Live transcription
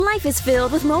Life is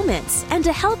filled with moments, and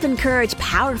to help encourage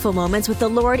powerful moments with the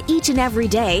Lord each and every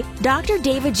day, Dr.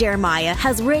 David Jeremiah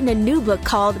has written a new book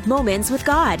called Moments with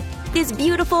God. This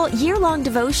beautiful, year-long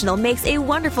devotional makes a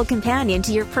wonderful companion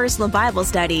to your personal Bible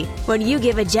study. When you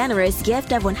give a generous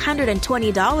gift of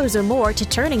 $120 or more to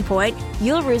Turning Point,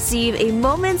 you'll receive a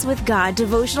Moments with God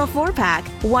devotional 4-pack,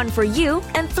 1 for you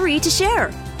and 3 to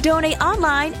share. Donate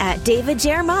online at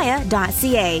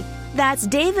davidjeremiah.ca. That's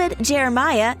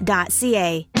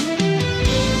davidjeremiah.ca.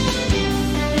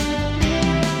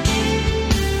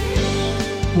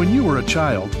 When you were a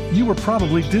child, you were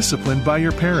probably disciplined by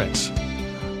your parents.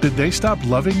 Did they stop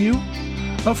loving you?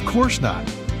 Of course not,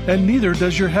 and neither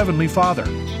does your Heavenly Father.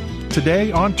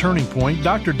 Today on Turning Point,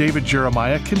 Dr. David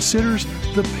Jeremiah considers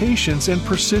the patience and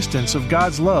persistence of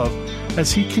God's love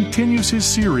as he continues his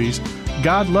series,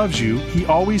 God Loves You, He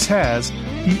Always Has,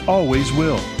 He Always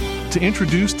Will. To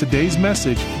introduce today's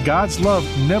message, God's Love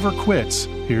Never Quits,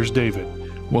 here's David.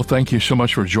 Well, thank you so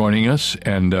much for joining us,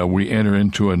 and we enter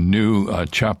into a new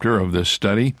chapter of this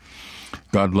study.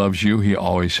 God loves you, He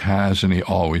always has, and He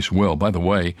always will. By the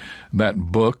way, that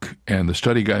book and the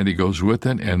study guide that goes with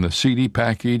it and the CD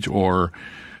package or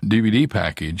DVD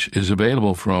package is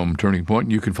available from Turning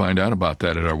Point. You can find out about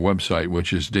that at our website,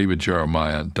 which is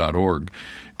davidjeremiah.org.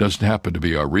 It doesn't happen to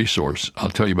be our resource. I'll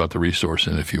tell you about the resource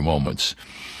in a few moments.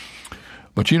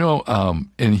 But you know,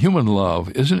 in human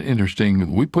love, isn't it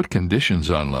interesting? We put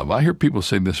conditions on love. I hear people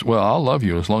say this, well, I'll love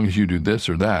you as long as you do this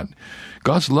or that.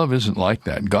 God's love isn't like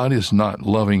that. God is not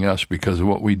loving us because of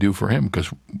what we do for Him,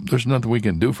 because there's nothing we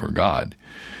can do for God.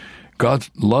 God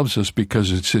loves us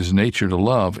because it's His nature to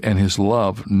love, and His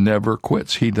love never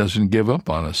quits. He doesn't give up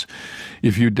on us.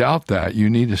 If you doubt that, you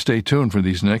need to stay tuned for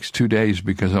these next 2 days,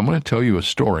 because I'm going to tell you a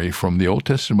story from the Old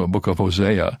Testament book of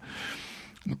Hosea.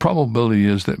 The probability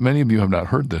is that many of you have not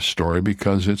heard this story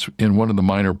because it's in one of the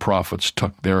minor prophets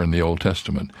tucked there in the Old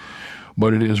Testament.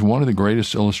 But it is one of the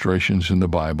greatest illustrations in the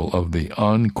Bible of the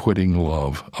unquitting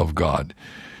love of God.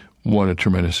 What a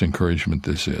tremendous encouragement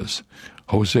this is.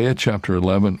 Hosea chapter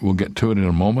 11, we'll get to it in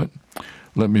a moment.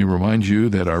 Let me remind you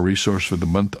that our resource for the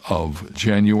month of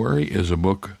January is a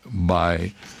book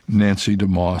by Nancy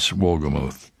DeMoss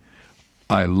Wolgemuth.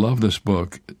 I love this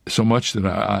book so much that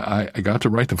I got to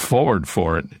write the foreword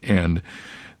for it, and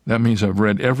that means I've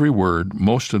read every word,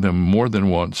 most of them more than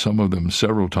once, some of them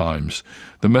several times.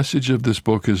 The message of this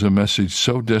book is a message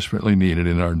so desperately needed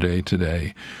in our day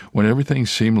today, when everything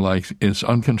seems like it's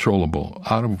uncontrollable,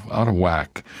 out of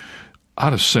whack,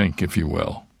 out of sync, if you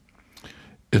will.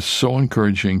 It's so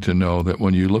encouraging to know that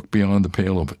when you look beyond the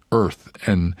pale of earth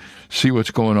and see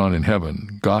what's going on in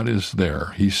heaven, God is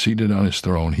there. He's seated on His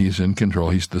throne. He's in control.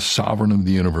 He's the sovereign of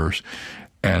the universe.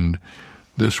 And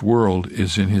this world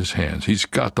is in His hands. He's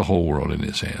got the whole world in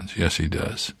His hands. Yes, He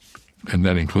does. And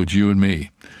that includes you and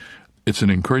me. It's an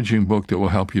encouraging book that will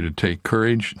help you to take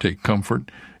courage, take comfort,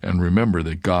 and remember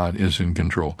that God is in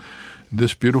control.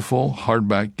 This beautiful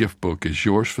hardback gift book is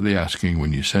yours for the asking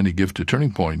when you send a gift to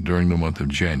Turning Point during the month of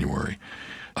January.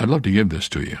 I'd love to give this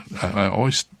to you. I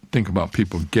always think about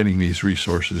people getting these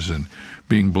resources and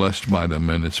being blessed by them,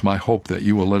 and it's my hope that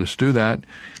you will let us do that.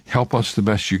 Help us the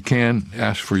best you can.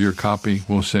 Ask for your copy.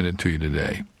 We'll send it to you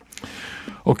today.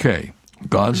 Okay,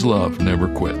 God's love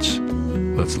never quits.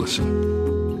 Let's listen.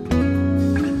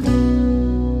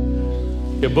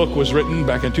 A book was written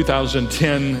back in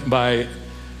 2010 by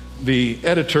the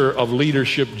editor of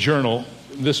Leadership Journal.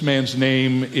 This man's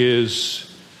name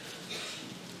is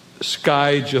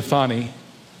Skye Jethani.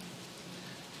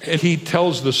 And he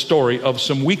tells the story of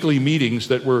some weekly meetings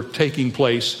that were taking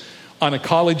place on a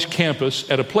college campus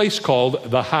at a place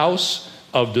called the House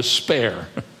of Despair.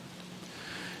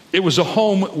 It was a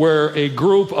home where a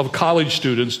group of college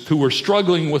students who were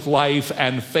struggling with life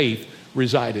and faith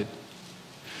resided.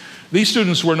 These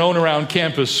students were known around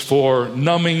campus for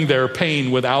numbing their pain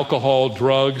with alcohol,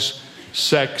 drugs,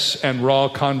 sex, and raw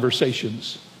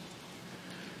conversations.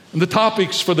 And the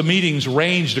topics for the meetings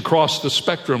ranged across the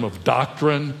spectrum of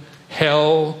doctrine,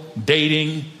 hell,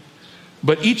 dating.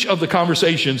 But each of the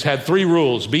conversations had 3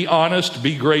 rules: be honest,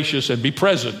 be gracious, and be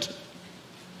present.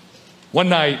 One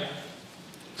night,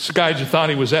 Skye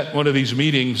Jethani was at one of these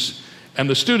meetings, and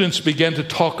the students began to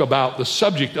talk about the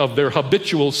subject of their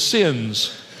habitual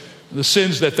sins, the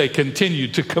sins that they continue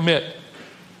to commit.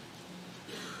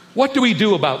 What do we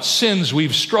do about sins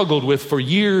we've struggled with for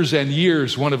years and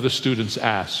years? One of the students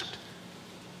asked.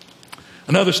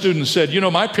 Another student said,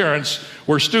 my parents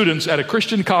were students at a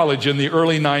Christian college in the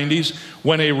early 90s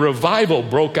when a revival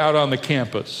broke out on the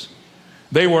campus.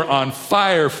 They were on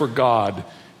fire for God.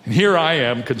 And here I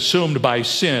am, consumed by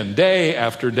sin day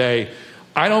after day.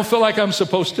 I don't feel like I'm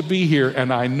supposed to be here,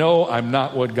 and I know I'm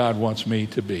not what God wants me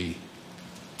to be.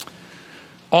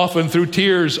 Often through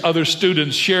tears, other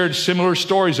students shared similar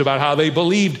stories about how they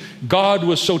believed God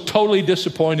was so totally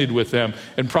disappointed with them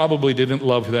and probably didn't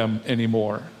love them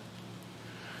anymore.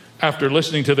 After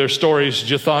listening to their stories,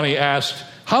 Jethani asked,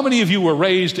 "How many of you were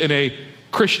raised in a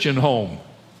Christian home?"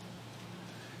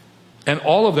 And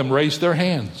all of them raised their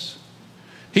hands.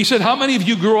 He said, "How many of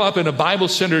you grew up in a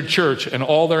Bible-centered church?" And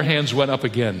all their hands went up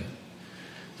again.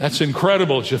 "That's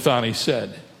incredible," Jethani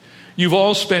said. "You've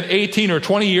all spent 18 or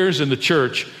 20 years in the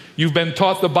church. You've been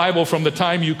taught the Bible from the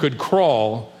time you could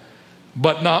crawl,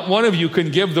 but not one of you can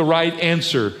give the right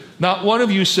answer. Not one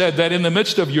of you said that in the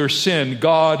midst of your sin,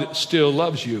 God still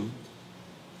loves you."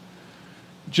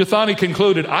 Jethani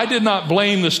concluded, "I did not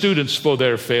blame the students for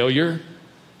their failure.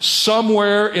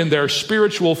 Somewhere in their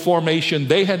spiritual formation,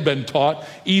 they had been taught,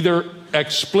 either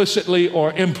explicitly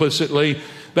or implicitly,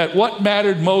 that what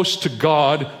mattered most to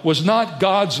God was not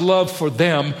God's love for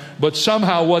them, but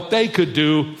somehow what they could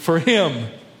do for Him."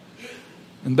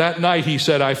 And that night, he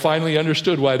said, "I finally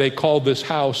understood why they called this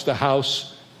house the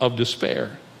house of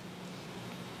despair."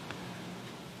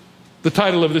 The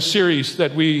title of the series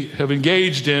that we have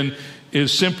engaged in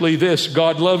is simply this: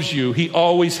 God loves you. He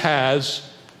always has.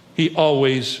 He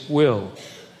always will.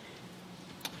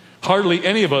 Hardly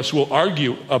any of us will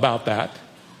argue about that.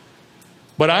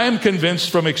 But I am convinced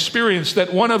from experience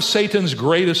that one of Satan's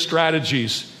greatest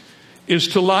strategies is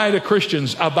to lie to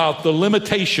Christians about the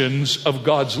limitations of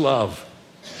God's love.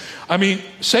 I mean,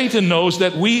 Satan knows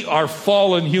that we are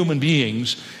fallen human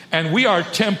beings and we are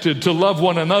tempted to love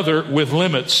one another with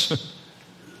limits.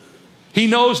 He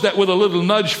knows that with a little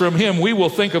nudge from him, we will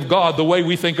think of God the way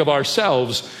we think of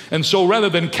ourselves. And so rather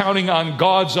than counting on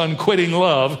God's unquitting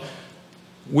love,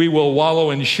 we will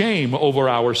wallow in shame over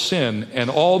our sin. And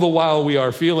all the while we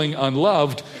are feeling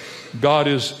unloved, God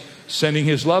is sending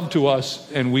His love to us,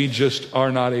 and we just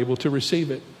are not able to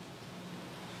receive it.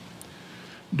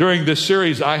 During this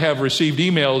series, I have received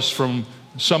emails from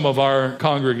some of our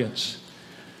congregants.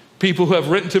 People who have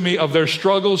written to me of their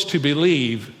struggles to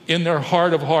believe in their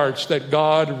heart of hearts that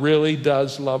God really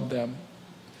does love them.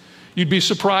 You'd be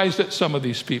surprised at some of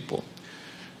these people.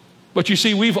 But you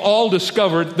see, we've all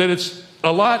discovered that it's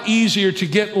a lot easier to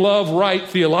get love right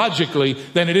theologically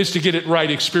than it is to get it right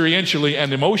experientially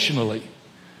and emotionally.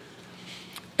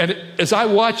 And as I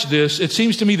watch this, it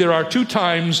seems to me there are two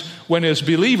times when, as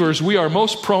believers, we are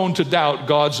most prone to doubt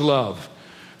God's love.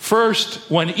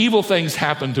 First, when evil things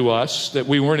happen to us that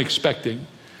we weren't expecting.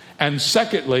 And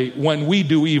secondly, when we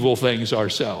do evil things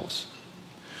ourselves.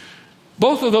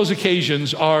 Both of those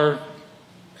occasions are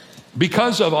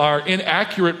because of our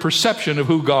inaccurate perception of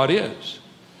who God is.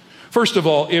 First of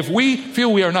all, if we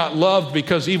feel we are not loved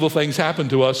because evil things happen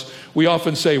to us, we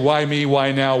often say, "Why me?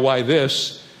 Why now? Why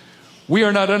this?" We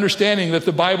are not understanding that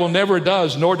the Bible never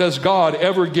does, nor does God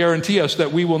ever guarantee us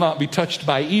that we will not be touched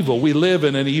by evil. We live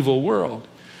in an evil world.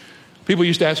 People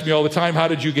used to ask me all the time, "How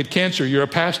did you get cancer? You're a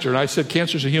pastor." And I said,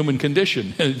 "Cancer is a human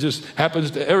condition. It just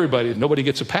happens to everybody. Nobody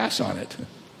gets a pass on it."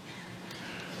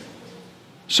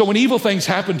 So when evil things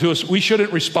happen to us, we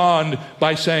shouldn't respond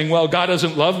by saying, "Well, God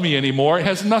doesn't love me anymore." It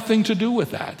has nothing to do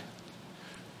with that.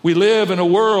 We live in a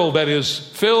world that is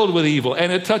filled with evil,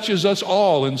 and it touches us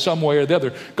all in some way or the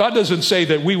other. God doesn't say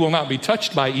that we will not be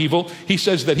touched by evil. He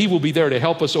says that He will be there to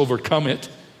help us overcome it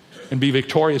and be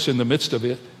victorious in the midst of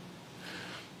it.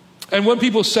 And when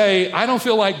people say, "I don't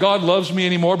feel like God loves me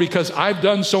anymore because I've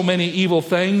done so many evil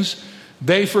things,"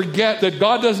 they forget that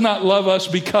God does not love us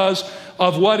because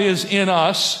of what is in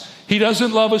us. He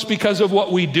doesn't love us because of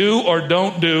what we do or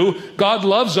don't do. God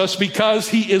loves us because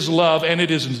He is love, and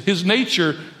it is His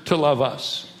nature to love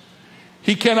us.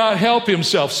 He cannot help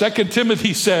Himself. 2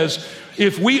 Timothy says,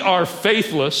 if we are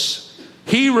faithless,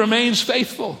 He remains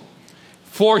faithful,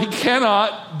 for He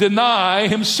cannot deny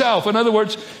Himself. In other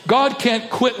words, God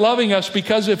can't quit loving us,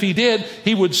 because if He did,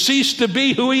 He would cease to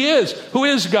be who He is. Who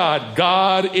is God?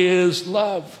 God is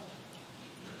love.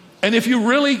 And if you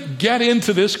really get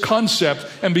into this concept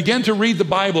and begin to read the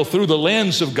Bible through the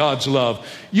lens of God's love,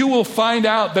 you will find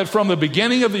out that from the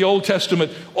beginning of the Old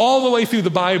Testament all the way through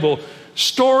the Bible,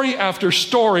 story after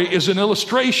story is an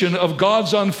illustration of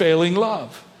God's unfailing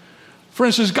love. For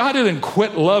instance, God didn't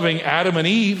quit loving Adam and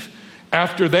Eve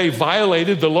after they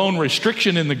violated the lone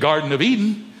restriction in the Garden of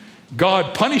Eden.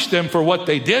 God punished them for what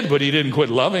they did, but He didn't quit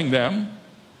loving them.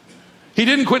 He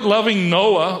didn't quit loving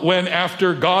Noah when,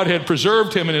 after God had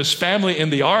preserved him and his family in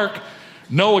the ark,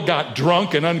 Noah got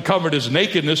drunk and uncovered his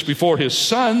nakedness before his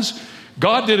sons.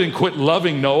 God didn't quit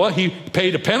loving Noah. He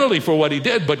paid a penalty for what he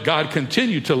did, but God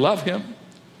continued to love him.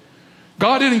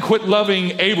 God didn't quit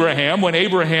loving Abraham when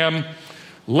Abraham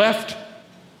left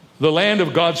the land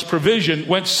of God's provision,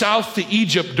 went south to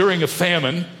Egypt during a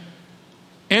famine,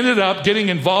 ended up getting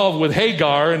involved with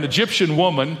Hagar, an Egyptian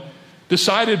woman,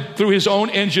 decided through his own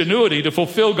ingenuity to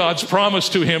fulfill God's promise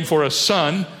to him for a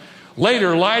son,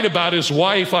 later lied about his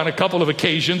wife on a couple of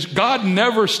occasions. God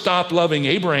never stopped loving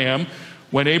Abraham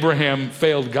when Abraham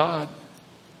failed God.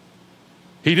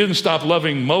 He didn't stop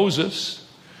loving Moses.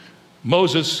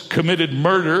 Moses committed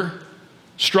murder,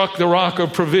 struck the rock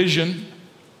of provision,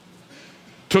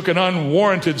 took an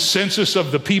unwarranted census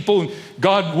of the people.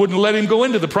 God wouldn't let him go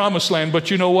into the promised land.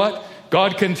 But you know what?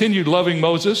 God continued loving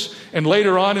Moses. And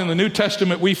later on in the New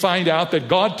Testament, we find out that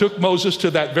God took Moses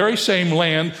to that very same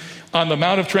land on the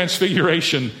Mount of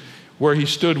Transfiguration, where he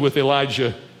stood with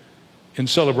Elijah in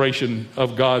celebration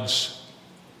of God's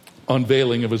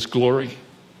unveiling of his glory.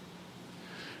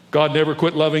 God never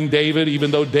quit loving David,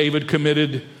 even though David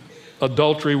committed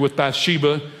adultery with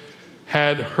Bathsheba,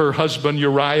 had her husband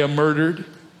Uriah murdered.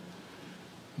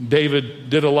 David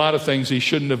did a lot of things he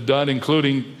shouldn't have done,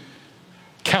 including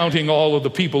counting all of the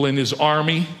people in his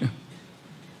army.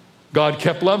 God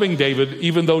kept loving David,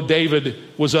 even though David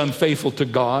was unfaithful to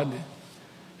God.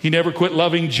 He never quit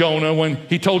loving Jonah when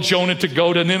he told Jonah to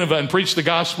go to Nineveh and preach the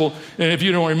gospel. And if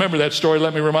you don't remember that story,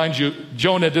 let me remind you,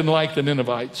 Jonah didn't like the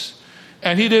Ninevites.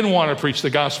 And he didn't want to preach the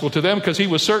gospel to them because he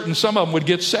was certain some of them would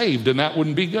get saved, and that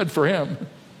wouldn't be good for him.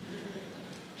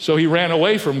 So he ran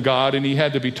away from God, and he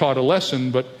had to be taught a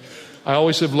lesson. But I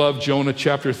always have loved Jonah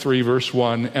chapter 3, verse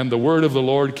 1. And the word of the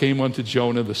Lord came unto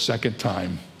Jonah the second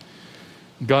time.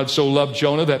 God so loved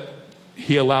Jonah that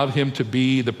he allowed him to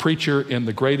be the preacher in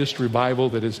the greatest revival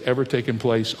that has ever taken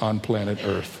place on planet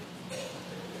Earth.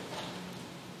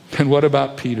 And what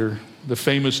about Peter? The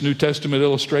famous New Testament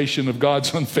illustration of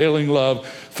God's unfailing love.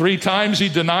 3 times he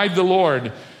denied the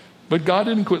Lord. But God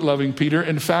didn't quit loving Peter.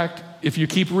 In fact, if you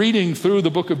keep reading through the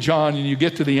book of John and you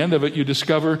get to the end of it, you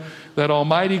discover that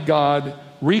Almighty God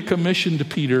recommissioned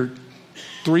Peter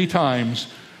 3 times,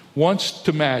 once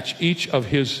to match each of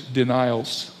his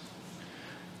denials.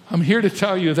 I'm here to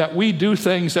tell you that we do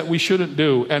things that we shouldn't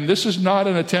do. And this is not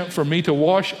an attempt for me to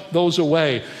wash those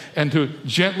away and to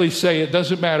gently say it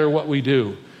doesn't matter what we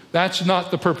do. That's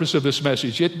not the purpose of this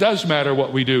message. It does matter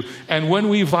what we do. And when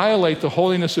we violate the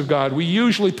holiness of God, we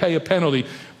usually pay a penalty.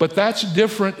 But that's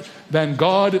different than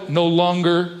God no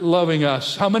longer loving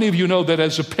us. How many of you know that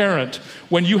as a parent,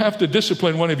 when you have to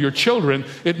discipline one of your children,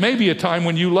 it may be a time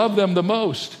when you love them the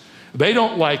most? They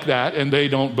don't like that and they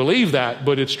don't believe that,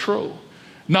 but it's true.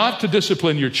 Not to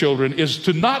discipline your children is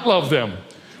to not love them.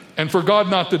 And for God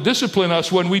not to discipline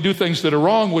us when we do things that are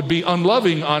wrong would be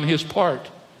unloving on his part.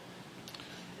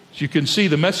 As you can see,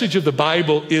 the message of the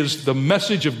Bible is the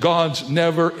message of God's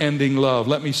never-ending love.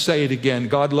 Let me say it again.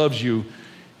 God loves you.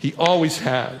 He always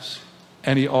has,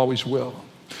 and he always will.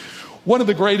 One of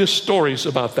the greatest stories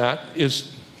about that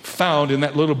is found in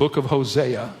that little book of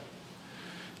Hosea.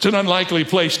 It's an unlikely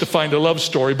place to find a love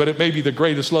story, but it may be the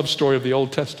greatest love story of the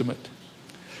Old Testament.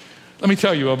 Let me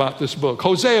tell you about this book.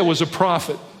 Hosea was a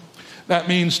prophet. That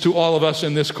means to all of us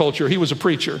in this culture, he was a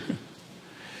preacher.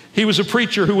 He was a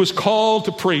preacher who was called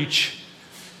to preach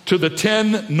to the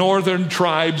 10 northern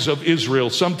tribes of Israel,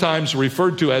 sometimes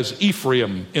referred to as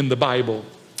Ephraim in the Bible.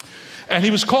 And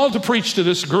he was called to preach to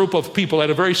this group of people at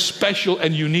a very special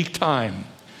and unique time.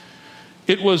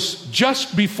 It was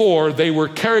just before they were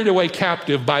carried away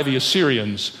captive by the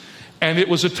Assyrians. And it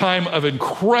was a time of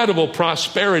incredible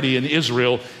prosperity in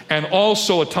Israel and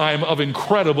also a time of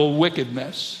incredible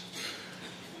wickedness.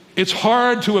 It's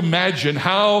hard to imagine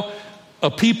how a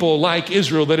people like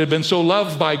Israel that had been so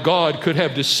loved by God could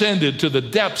have descended to the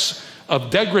depths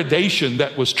of degradation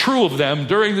that was true of them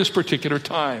during this particular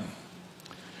time.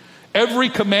 Every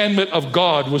commandment of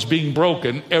God was being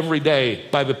broken every day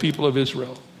by the people of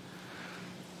Israel.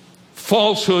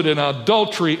 Falsehood and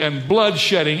adultery and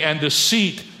bloodshedding and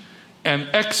deceit and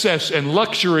excess and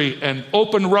luxury and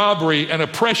open robbery and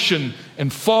oppression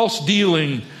and false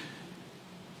dealing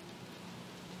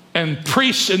and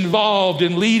priests involved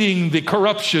in leading the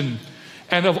corruption,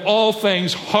 and of all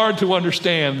things hard to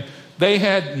understand, they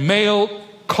had male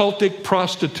cultic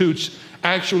prostitutes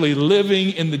actually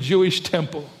living in the Jewish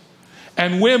temple,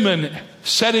 and women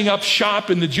setting up shop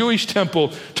in the Jewish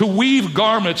temple to weave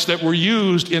garments that were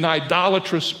used in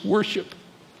idolatrous worship.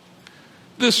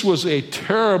 This was a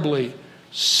terribly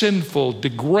sinful,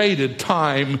 degraded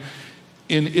time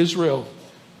in Israel.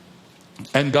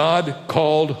 And God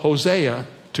called Hosea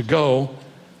to go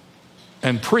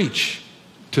and preach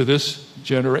to this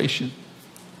generation.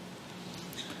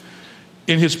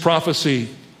 In his prophecy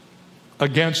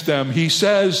against them, he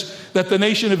says that the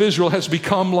nation of Israel has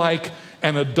become like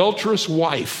an adulterous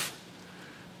wife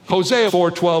Hosea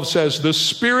 4:12 says, the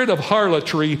spirit of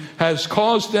harlotry has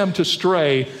caused them to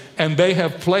stray, and they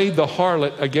have played the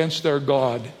harlot against their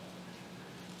God.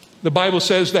 The Bible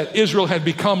says that Israel had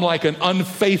become like an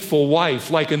unfaithful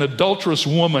wife, like an adulterous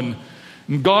woman.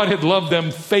 And God had loved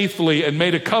them faithfully and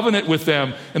made a covenant with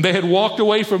them, and they had walked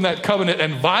away from that covenant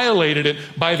and violated it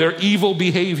by their evil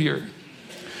behavior.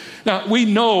 Now, we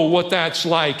know what that's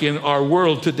like in our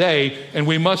world today, and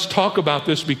we must talk about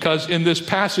this because in this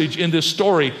passage, in this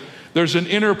story, there's an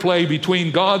interplay between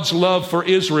God's love for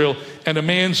Israel and a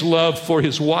man's love for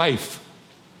his wife.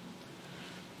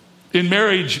 In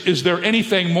marriage, is there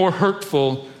anything more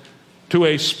hurtful to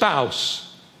a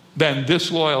spouse than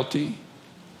disloyalty?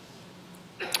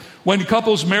 When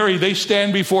couples marry, they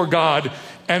stand before God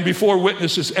and before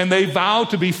witnesses, and they vow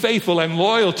to be faithful and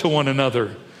loyal to one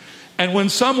another. And when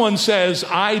someone says,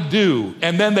 I do,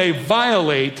 and then they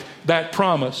violate that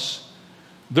promise,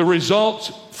 the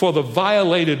result for the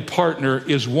violated partner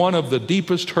is one of the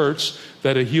deepest hurts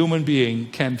that a human being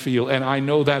can feel. And I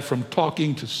know that from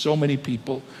talking to so many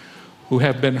people who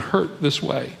have been hurt this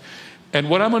way. And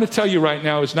what I'm going to tell you right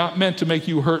now is not meant to make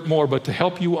you hurt more, but to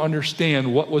help you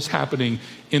understand what was happening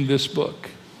in this book.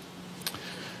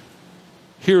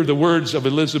 Here are the words of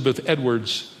Elizabeth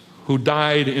Edwards, who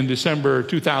died in December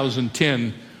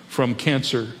 2010 from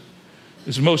cancer.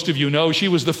 As most of you know, she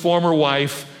was the former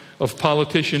wife of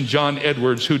politician John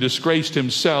Edwards, who disgraced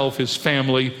himself, his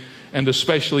family, and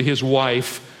especially his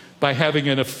wife by having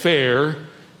an affair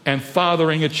and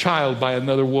fathering a child by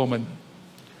another woman.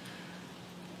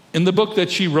 In the book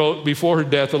that she wrote before her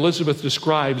death, Elizabeth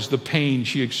describes the pain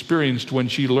she experienced when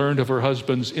she learned of her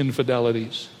husband's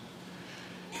infidelities.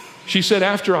 She said,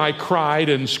 after I cried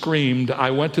and screamed,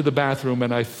 I went to the bathroom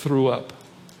and I threw up.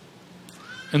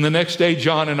 And the next day,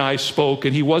 John and I spoke,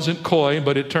 and he wasn't coy,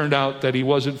 but it turned out that he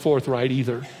wasn't forthright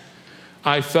either.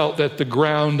 I felt that the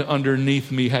ground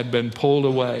underneath me had been pulled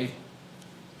away.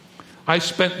 I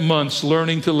spent months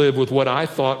learning to live with what I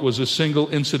thought was a single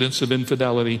incidence of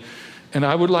infidelity. And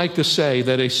I would like to say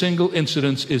that a single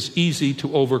incidence is easy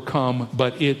to overcome,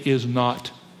 but it is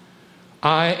not.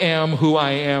 I am who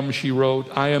I am, she wrote.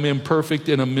 I am imperfect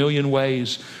in a million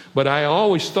ways, but I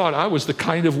always thought I was the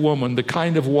kind of woman, the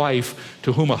kind of wife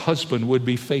to whom a husband would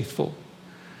be faithful.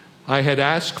 I had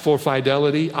asked for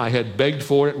fidelity. I had begged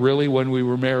for it, really, when we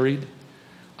were married.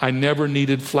 I never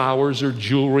needed flowers or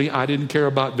jewelry. I didn't care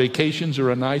about vacations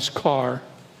or a nice car.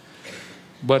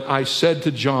 But I said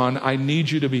to John, I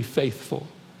need you to be faithful.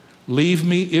 Leave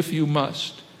me if you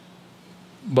must,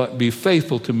 but be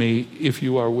faithful to me if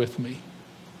you are with me.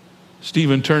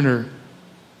 Stephen Turner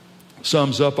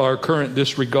sums up our current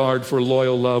disregard for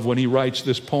loyal love when he writes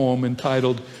this poem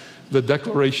entitled The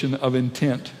Declaration of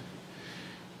Intent.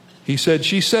 He said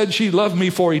she loved me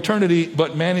for eternity,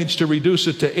 but managed to reduce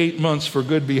it to 8 months for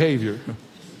good behavior.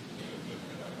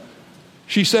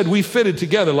 She said we fitted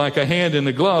together like a hand in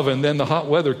a glove, and then the hot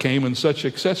weather came and such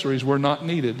accessories were not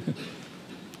needed.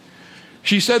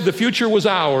 She said the future was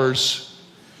ours,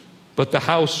 but the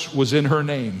house was in her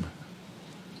name.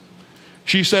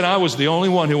 She said I was the only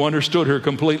one who understood her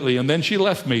completely, and then she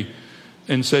left me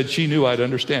and said she knew I'd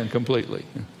understand completely.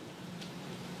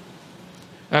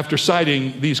 After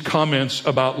citing these comments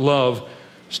about love,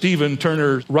 Stephen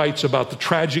Turner writes about the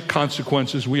tragic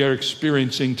consequences we are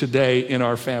experiencing today in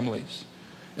our families.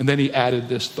 And then he added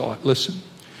this thought. Listen,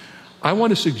 I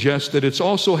want to suggest that it's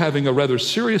also having a rather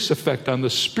serious effect on the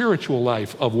spiritual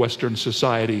life of Western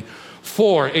society.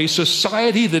 For a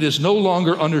society that is no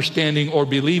longer understanding or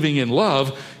believing in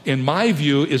love, in my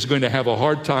view, is going to have a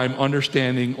hard time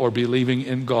understanding or believing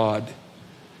in God,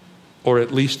 or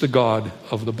at least the God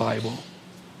of the Bible.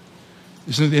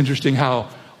 Isn't it interesting how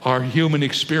our human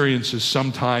experiences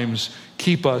sometimes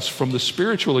keep us from the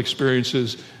spiritual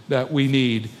experiences that we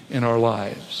need in our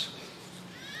lives?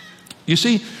 You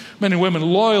see, men and women,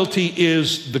 loyalty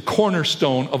is the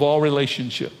cornerstone of all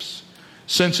relationships.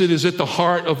 Since it is at the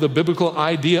heart of the biblical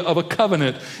idea of a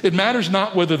covenant, it matters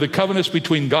not whether the covenant is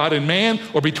between God and man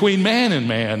or between man and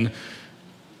man.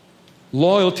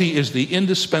 Loyalty is the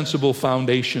indispensable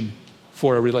foundation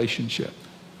for a relationship.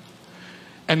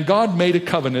 And God made a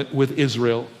covenant with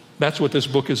Israel. That's what this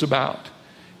book is about.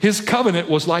 His covenant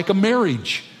was like a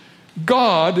marriage.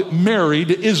 God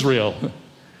married Israel.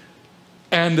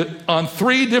 And on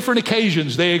 3 different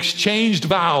occasions, they exchanged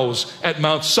vows at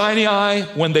Mount Sinai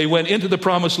when they went into the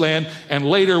promised land, and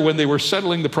later when they were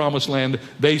settling the promised land,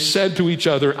 they said to each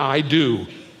other, I do.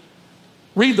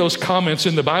 Read those comments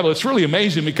in the Bible. It's really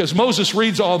amazing because Moses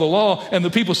reads all the law, and the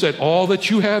people said, all that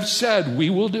you have said, we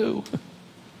will do.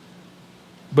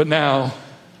 But now,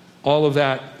 all of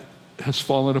that has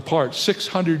fallen apart.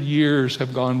 600 years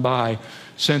have gone by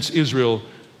since Israel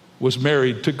was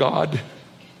married to God.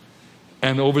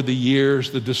 And over the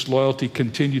years, the disloyalty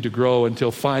continued to grow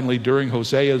until finally, during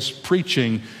Hosea's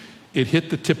preaching, it hit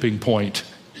the tipping point.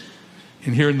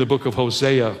 And here in the book of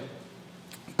Hosea,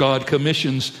 God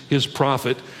commissions his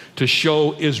prophet to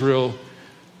show Israel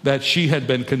that she had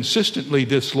been consistently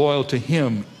disloyal to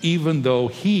him, even though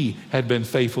he had been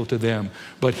faithful to them.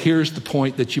 But here's the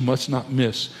point that you must not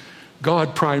miss.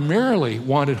 God primarily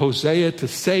wanted Hosea to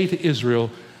say to Israel,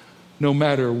 no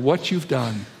matter what you've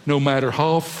done, no matter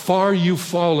how far you've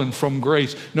fallen from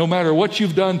grace, no matter what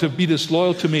you've done to be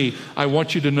disloyal to me, I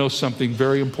want you to know something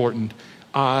very important.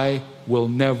 I will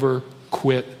never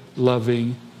quit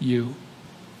loving you.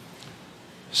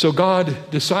 So God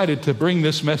decided to bring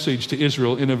this message to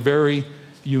Israel in a very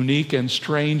unique and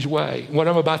strange way. What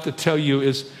I'm about to tell you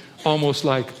is almost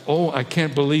like, oh, I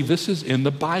can't believe this is in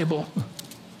the Bible.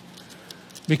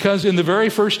 Because in the very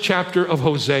first chapter of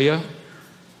Hosea,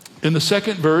 in the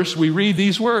second verse, we read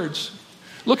these words.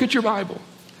 Look at your Bible.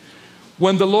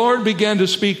 When the Lord began to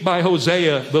speak by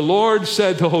Hosea, the Lord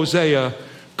said to Hosea,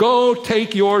 go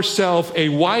take yourself a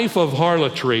wife of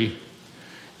harlotry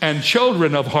and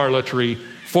children of harlotry,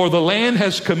 for the land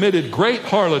has committed great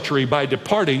harlotry by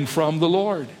departing from the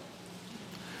Lord.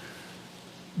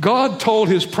 God told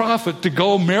his prophet to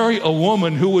go marry a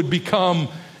woman who would become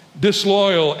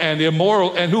disloyal and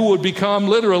immoral and who would become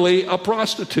literally a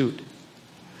prostitute.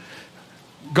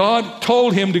 God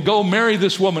told him to go marry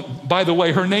this woman. By the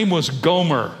way, her name was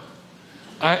Gomer.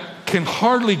 I can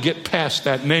hardly get past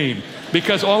that name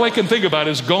because all I can think about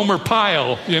is Gomer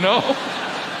Pyle, you know?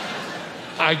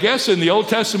 I guess in the Old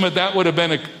Testament that would have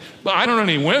been I don't know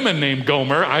any women named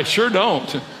Gomer. I sure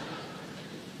don't.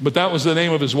 But that was the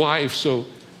name of his wife. So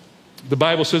the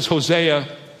Bible says Hosea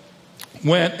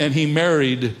went and he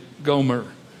married Gomer.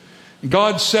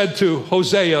 God said to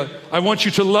Hosea, I want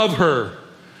you to love her.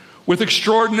 With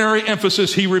extraordinary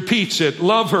emphasis, he repeats it.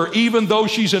 Love her even though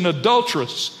she's an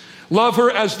adulteress. Love her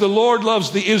as the Lord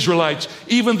loves the Israelites,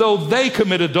 even though they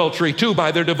commit adultery too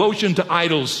by their devotion to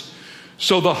idols.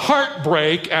 So the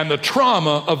heartbreak and the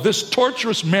trauma of this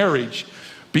torturous marriage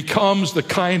becomes the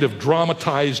kind of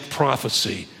dramatized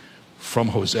prophecy from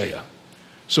Hosea.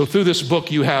 So through this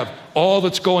book, you have all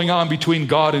that's going on between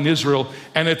God and Israel,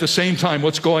 and at the same time,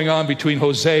 what's going on between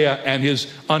Hosea and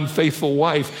his unfaithful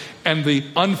wife. And the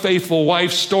unfaithful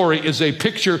wife's story is a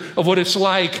picture of what it's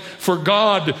like for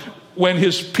God when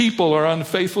his people are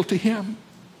unfaithful to him.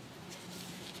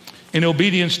 In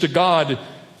obedience to God,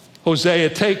 Hosea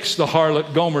takes the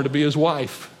harlot Gomer to be his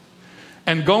wife.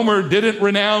 And Gomer didn't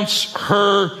renounce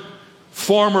her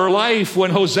former life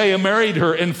when Hosea married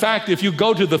her. In fact, if you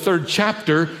go to the 3rd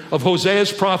chapter of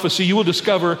Hosea's prophecy, you will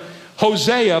discover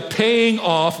Hosea paying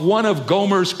off one of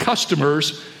Gomer's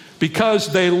customers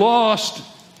because they lost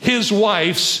his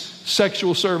wife's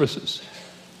sexual services.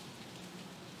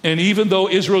 And even though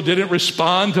Israel didn't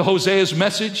respond to Hosea's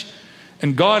message,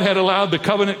 and God had allowed the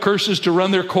covenant curses to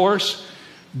run their course,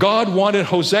 God wanted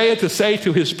Hosea to say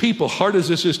to his people, hard as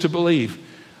this is to believe,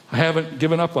 I haven't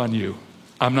given up on you.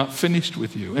 I'm not finished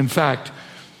with you. In fact,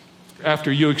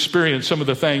 after you experience some of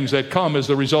the things that come as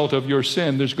the result of your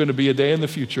sin, there's going to be a day in the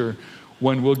future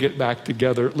when we'll get back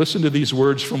together. Listen to these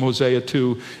words from Hosea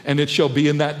 2. And it shall be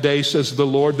in that day, says the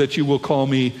Lord, that you will call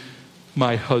me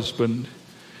my husband.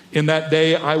 In that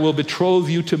day I will betroth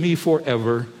you to me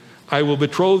forever. I will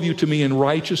betroth you to me in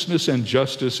righteousness and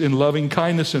justice, in loving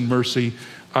kindness and mercy.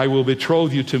 I will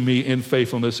betroth you to me in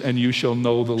faithfulness, and you shall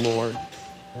know the Lord.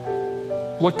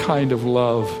 What kind of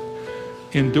love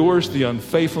endures the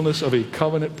unfaithfulness of a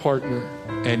covenant partner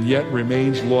and yet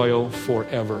remains loyal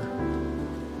forever?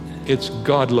 It's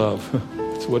God love.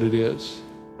 That's what it is.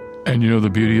 And you know,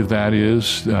 the beauty of that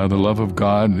is the love of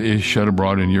God is shed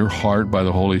abroad in your heart by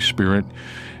the Holy Spirit.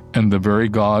 And the very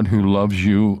God who loves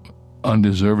you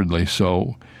undeservedly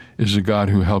so is a God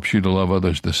who helps you to love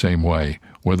others the same way.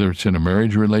 Whether it's in a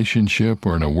marriage relationship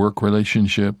or in a work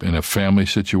relationship, in a family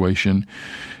situation,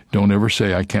 don't ever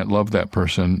say, I can't love that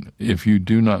person. If you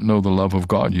do not know the love of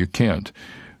God, you can't.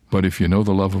 But if you know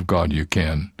the love of God, you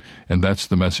can. And that's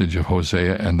the message of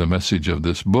Hosea and the message of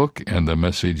this book and the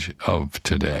message of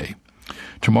today.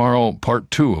 Tomorrow,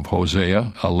 part 2 of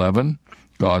Hosea 11,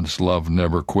 God's love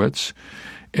never quits.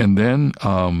 And then,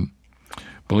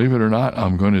 believe it or not,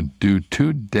 I'm going to do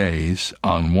 2 days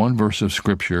on one verse of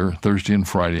Scripture, Thursday and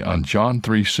Friday, on John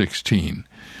 3:16.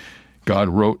 God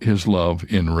wrote his love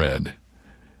in red.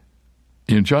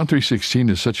 John 3:16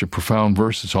 is such a profound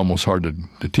verse, it's almost hard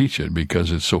to teach it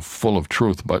because it's so full of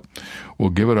truth, but we'll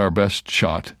give it our best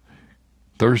shot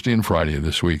Thursday and Friday of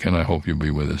this week, and I hope you'll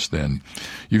be with us then.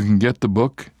 You can get the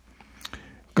book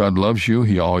God loves you.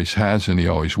 He always has and He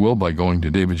always will by going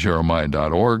to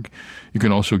davidjeremiah.org. You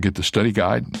can also get the study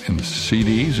guide and the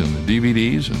CDs and the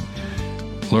DVDs and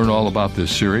learn all about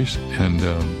this series and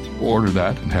order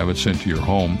that and have it sent to your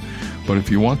home. But if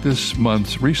you want this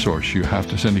month's resource, you have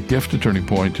to send a gift to Turning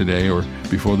Point today or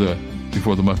before the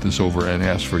month is over and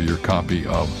ask for your copy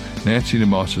of Nancy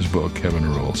DeMoss's book, Heaven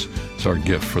Rules. It's our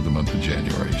gift for the month of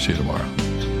January. See you tomorrow.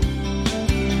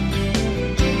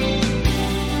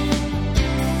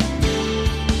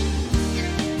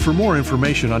 For more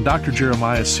information on Dr.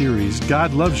 Jeremiah's series,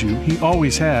 God Loves You, He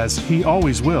Always Has, He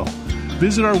Always Will,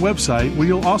 visit our website where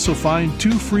you'll also find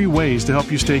 2 free ways to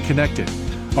help you stay connected: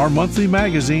 our monthly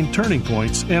magazine, Turning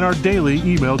Points, and our daily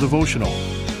email devotional.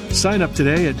 Sign up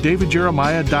today at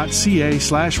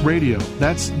davidjeremiah.ca/radio.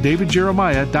 That's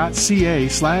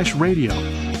davidjeremiah.ca/radio.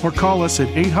 Or call us at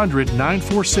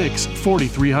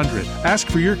 800-946-4300. Ask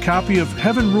for your copy of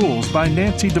Heaven Rules by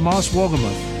Nancy DeMoss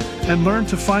Wolgemuth and learn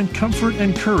to find comfort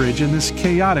and courage in this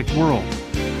chaotic world.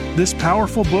 This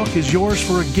powerful book is yours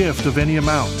for a gift of any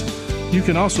amount. You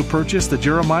can also purchase the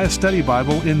Jeremiah Study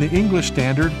Bible in the English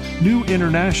Standard, New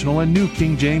International, and New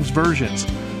King James versions,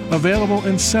 available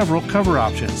in several cover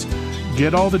options.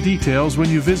 Get all the details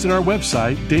when you visit our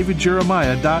website,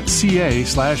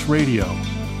 davidjeremiah.ca/radio.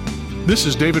 This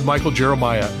is David Michael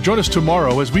Jeremiah. Join us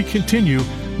tomorrow as we continue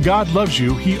God Loves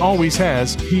You, He Always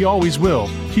Has, He Always Will,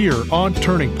 here on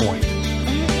Turning Point.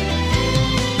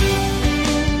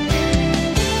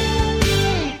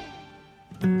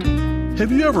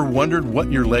 Have you ever wondered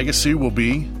what your legacy will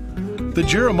be? The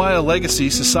Jeremiah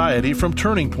Legacy Society from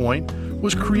Turning Point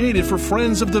was created for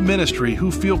friends of the ministry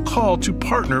who feel called to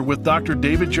partner with Dr.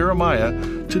 David Jeremiah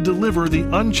to deliver the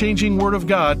unchanging Word of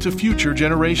God to future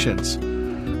generations.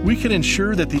 We can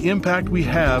ensure that the impact we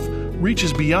have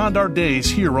reaches beyond our days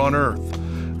here on earth.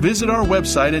 Visit our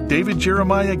website at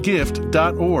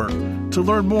davidjeremiahgift.org to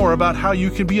learn more about how you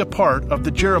can be a part of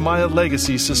the Jeremiah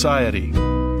Legacy Society.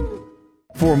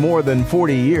 For more than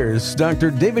 40 years, Dr.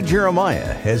 David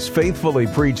Jeremiah has faithfully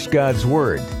preached God's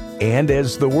Word. And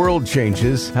as the world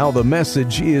changes, how the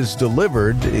message is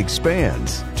delivered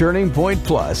expands. Turning Point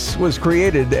Plus was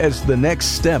created as the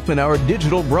next step in our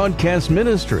digital broadcast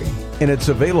ministry. And it's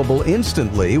available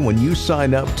instantly when you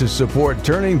sign up to support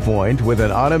Turning Point with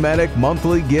an automatic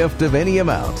monthly gift of any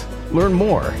amount. Learn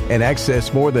more and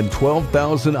access more than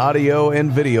 12,000 audio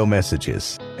and video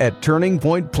messages at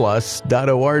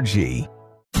turningpointplus.org.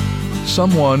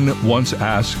 Someone once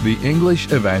asked the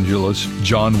English evangelist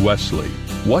John Wesley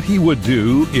what he would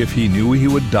do if he knew he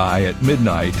would die at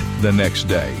midnight the next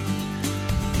day.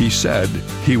 He said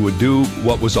he would do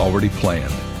what was already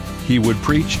planned. He would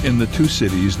preach in the 2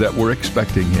 cities that were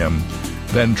expecting him,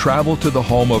 then travel to the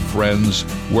home of friends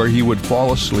where he would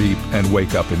fall asleep and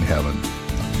wake up in heaven.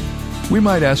 We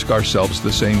might ask ourselves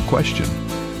the same question.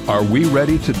 Are we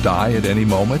ready to die at any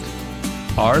moment?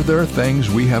 Are there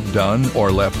things we have done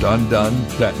or left undone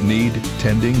that need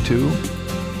tending to?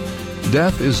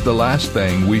 Death is the last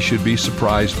thing we should be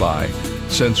surprised by,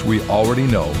 since we already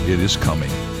know it is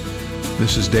coming.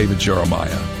 This is David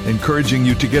Jeremiah, encouraging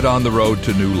you to get on the road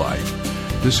to new life.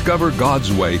 Discover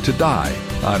God's way to die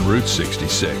on Route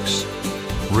 66.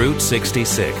 Route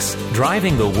 66,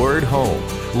 driving the word home.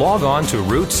 Log on to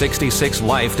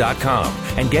Route66Life.com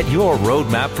and get your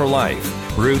roadmap for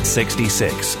life. Route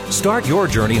 66. Start your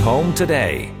journey home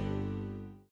today.